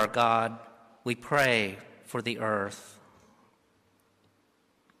Lord our God, we pray for the earth.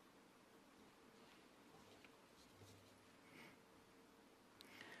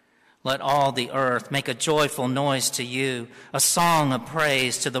 Let all the earth make a joyful noise to you, a song of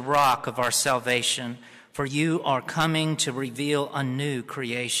praise to the rock of our salvation, for you are coming to reveal a new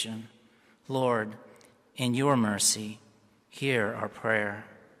creation. Lord, in your mercy, hear our prayer.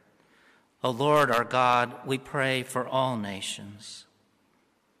 O Lord our God, we pray for all nations.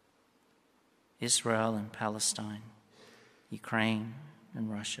 Israel and Palestine, Ukraine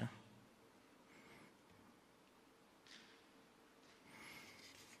and Russia.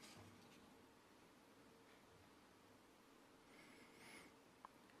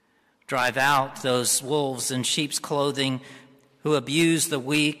 Drive out those wolves in sheep's clothing who abuse the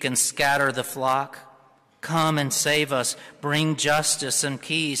weak and scatter the flock. Come and save us. Bring justice and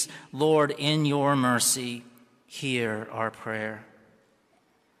peace. Lord, in your mercy, hear our prayer.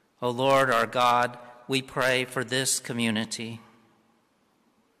 O Lord our God, we pray for this community.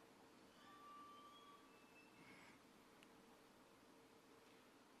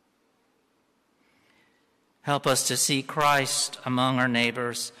 Help us to see Christ among our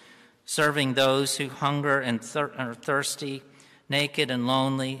neighbors, serving those who hunger and are thirsty, naked and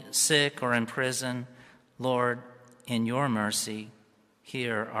lonely, sick or in prison. Lord, in your mercy,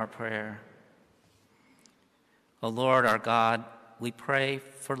 hear our prayer. O Lord our God, we pray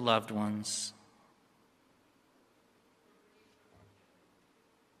for loved ones.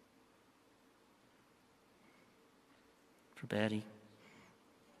 For Betty,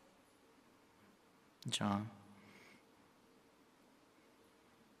 John.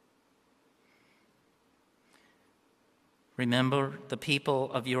 Remember the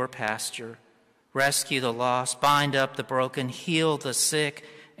people of your pasture. Rescue the lost, bind up the broken, heal the sick,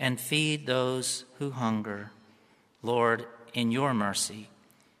 and feed those who hunger. Lord, in your mercy,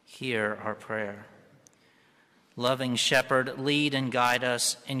 hear our prayer. Loving shepherd, lead and guide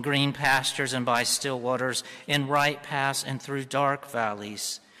us in green pastures and by still waters, in right paths and through dark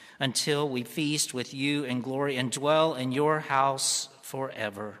valleys, until we feast with you in glory and dwell in your house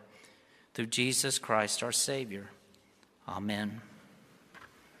forever. Through Jesus Christ our Savior. Amen.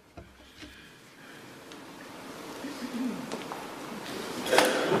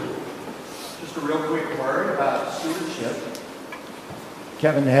 a real quick word about stewardship.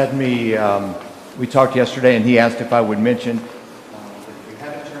 Kevin had me, we talked yesterday, and he asked if I would mention if you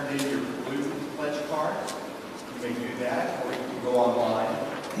haven't turned in your blue pledge card, you may do that, or you can go online,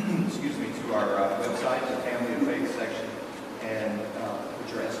 excuse me, to our website, the Family of Faith section, and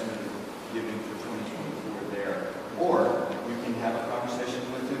put your estimate of giving for 2024 there. Or you can have a conversation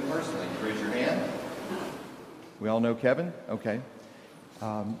with him personally. Raise your hand. We all know Kevin? Okay.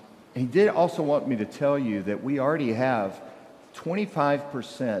 He did also want me to tell you that we already have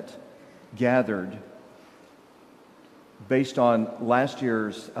 25% gathered based on last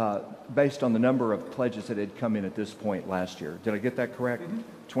year's, based on the number of pledges that had come in at this point last year. Did I get that correct?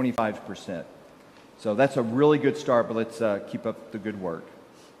 25%. So that's a really good start, but let's keep up the good work.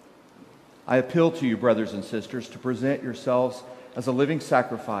 I appeal to you, brothers and sisters, to present yourselves as a living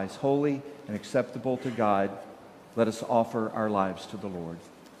sacrifice, holy and acceptable to God. Let us offer our lives to the Lord.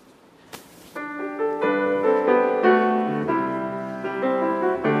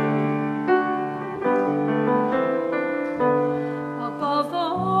 Above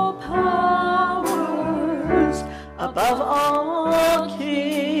all powers, above all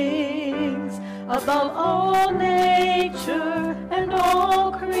kings, above all nature and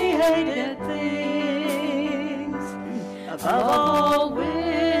all created things, above all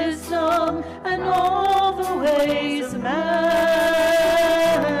wisdom and all the ways of man,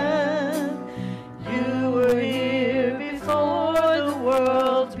 you were here before the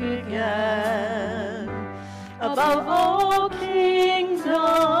world began. Above all kingdoms,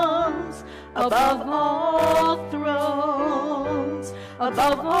 above all thrones,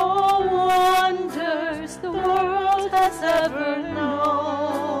 above all wonders the world has ever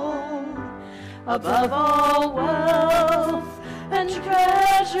known, above all wealth and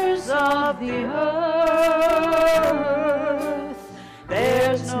treasures of the earth,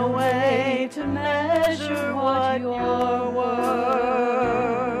 there's no way to measure what you're worth.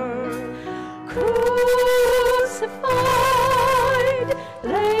 Crucified,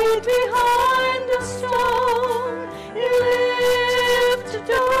 laid behind a stone, you lived to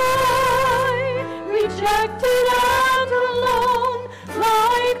die, rejected and alone,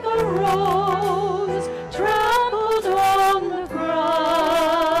 like a rose trampled on the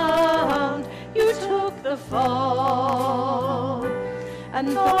ground. You took the fall and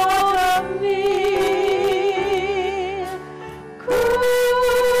thought of me, crucified,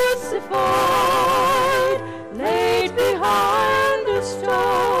 laid behind a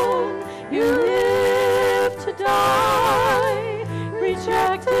stone. You lived to die,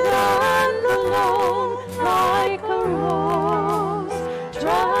 rejected and alone, like a rose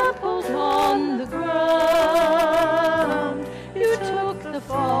trampled on the ground. You took the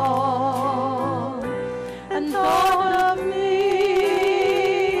fall and thought of me.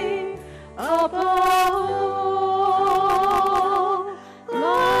 Above all,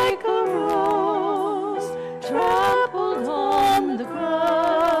 like a rose trampled on the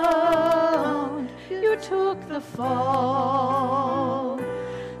ground, you took the fall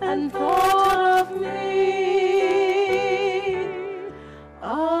and thought of me.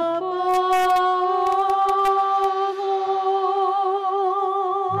 Above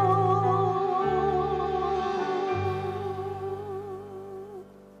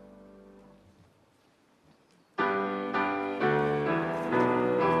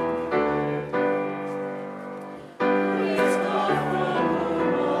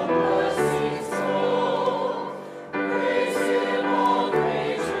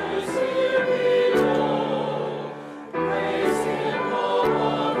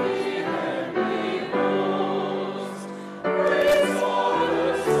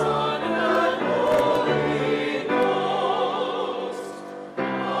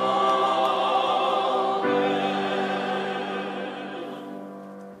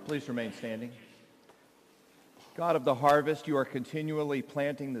Please remain standing. God of the harvest, you are continually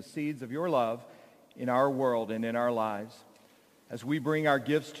planting the seeds of your love in our world and in our lives. As we bring our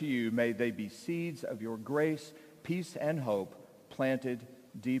gifts to you, may they be seeds of your grace, peace, and hope planted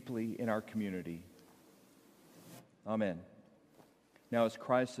deeply in our community. Amen. Now, as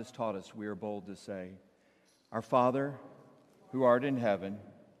Christ has taught us, we are bold to say, Our Father, who art in heaven,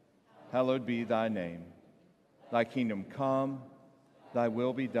 hallowed be thy name. Thy kingdom come, thy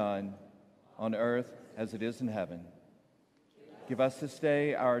will be done, on earth as it is in heaven. Give us this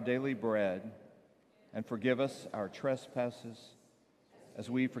day our daily bread, and forgive us our trespasses, as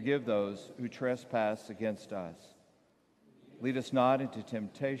we forgive those who trespass against us. Lead us not into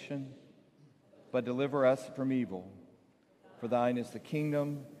temptation, but deliver us from evil. For thine is the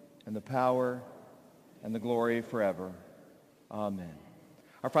kingdom, and the power, and the glory forever. Amen.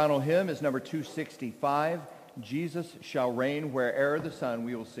 Our final hymn is number 265, Jesus Shall Reign Where'er the Sun.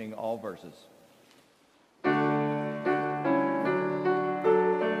 We will sing all verses.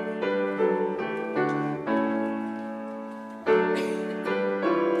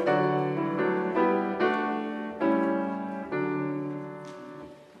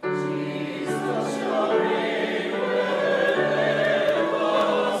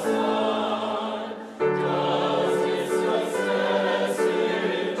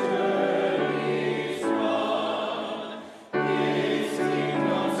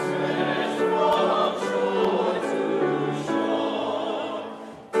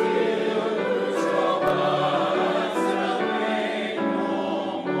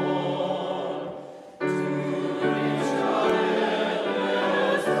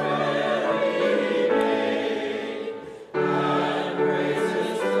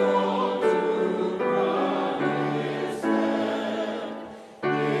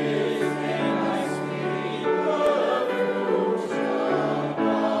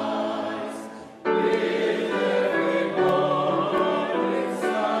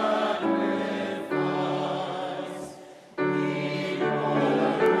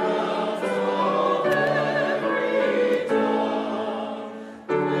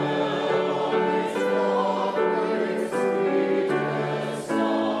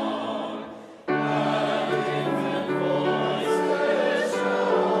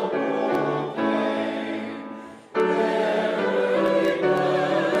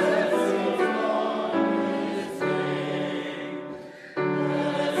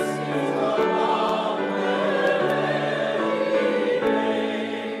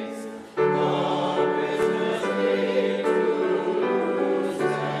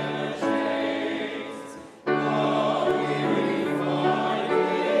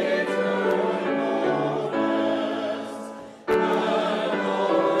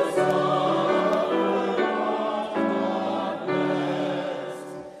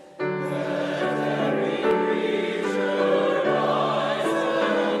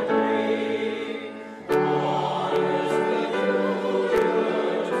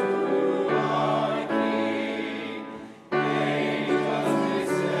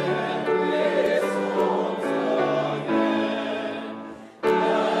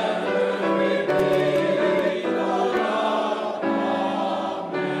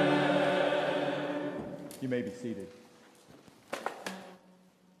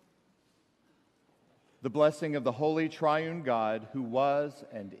 The blessing of the Holy Triune God, who was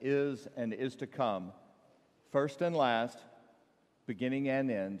and is to come, first and last, beginning and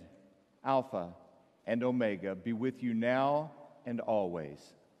end, Alpha and Omega, be with you now and always.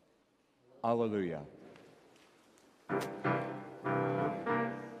 Alleluia.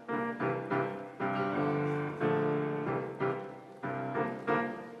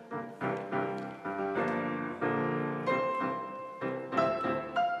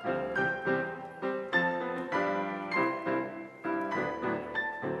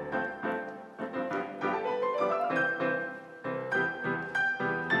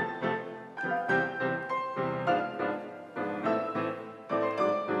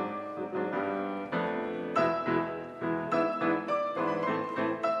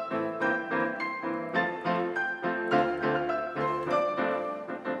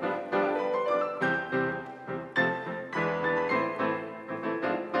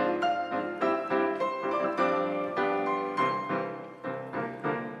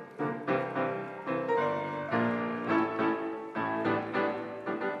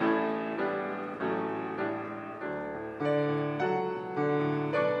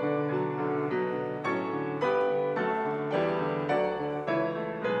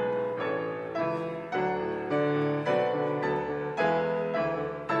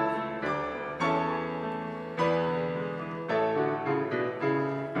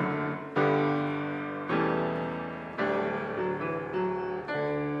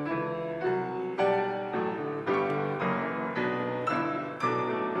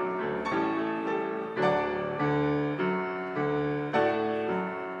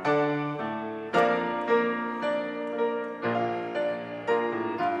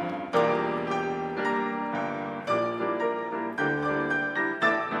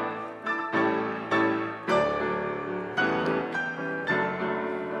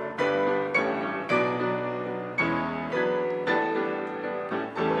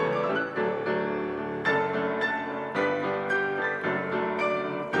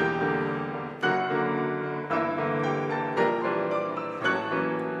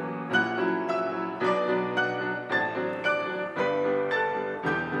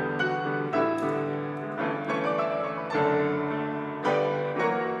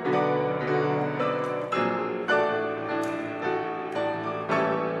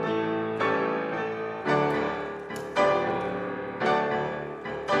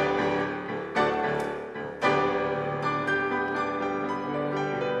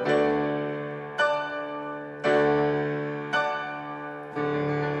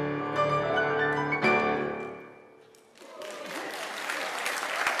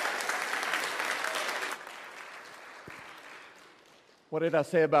 What did I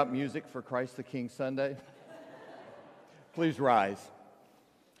say about music for Christ the King Sunday? Please rise.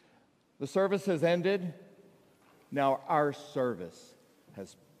 The service has ended. Now our service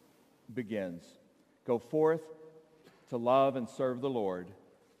begins. Go forth to love and serve the Lord.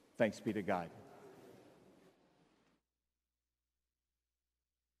 Thanks be to God.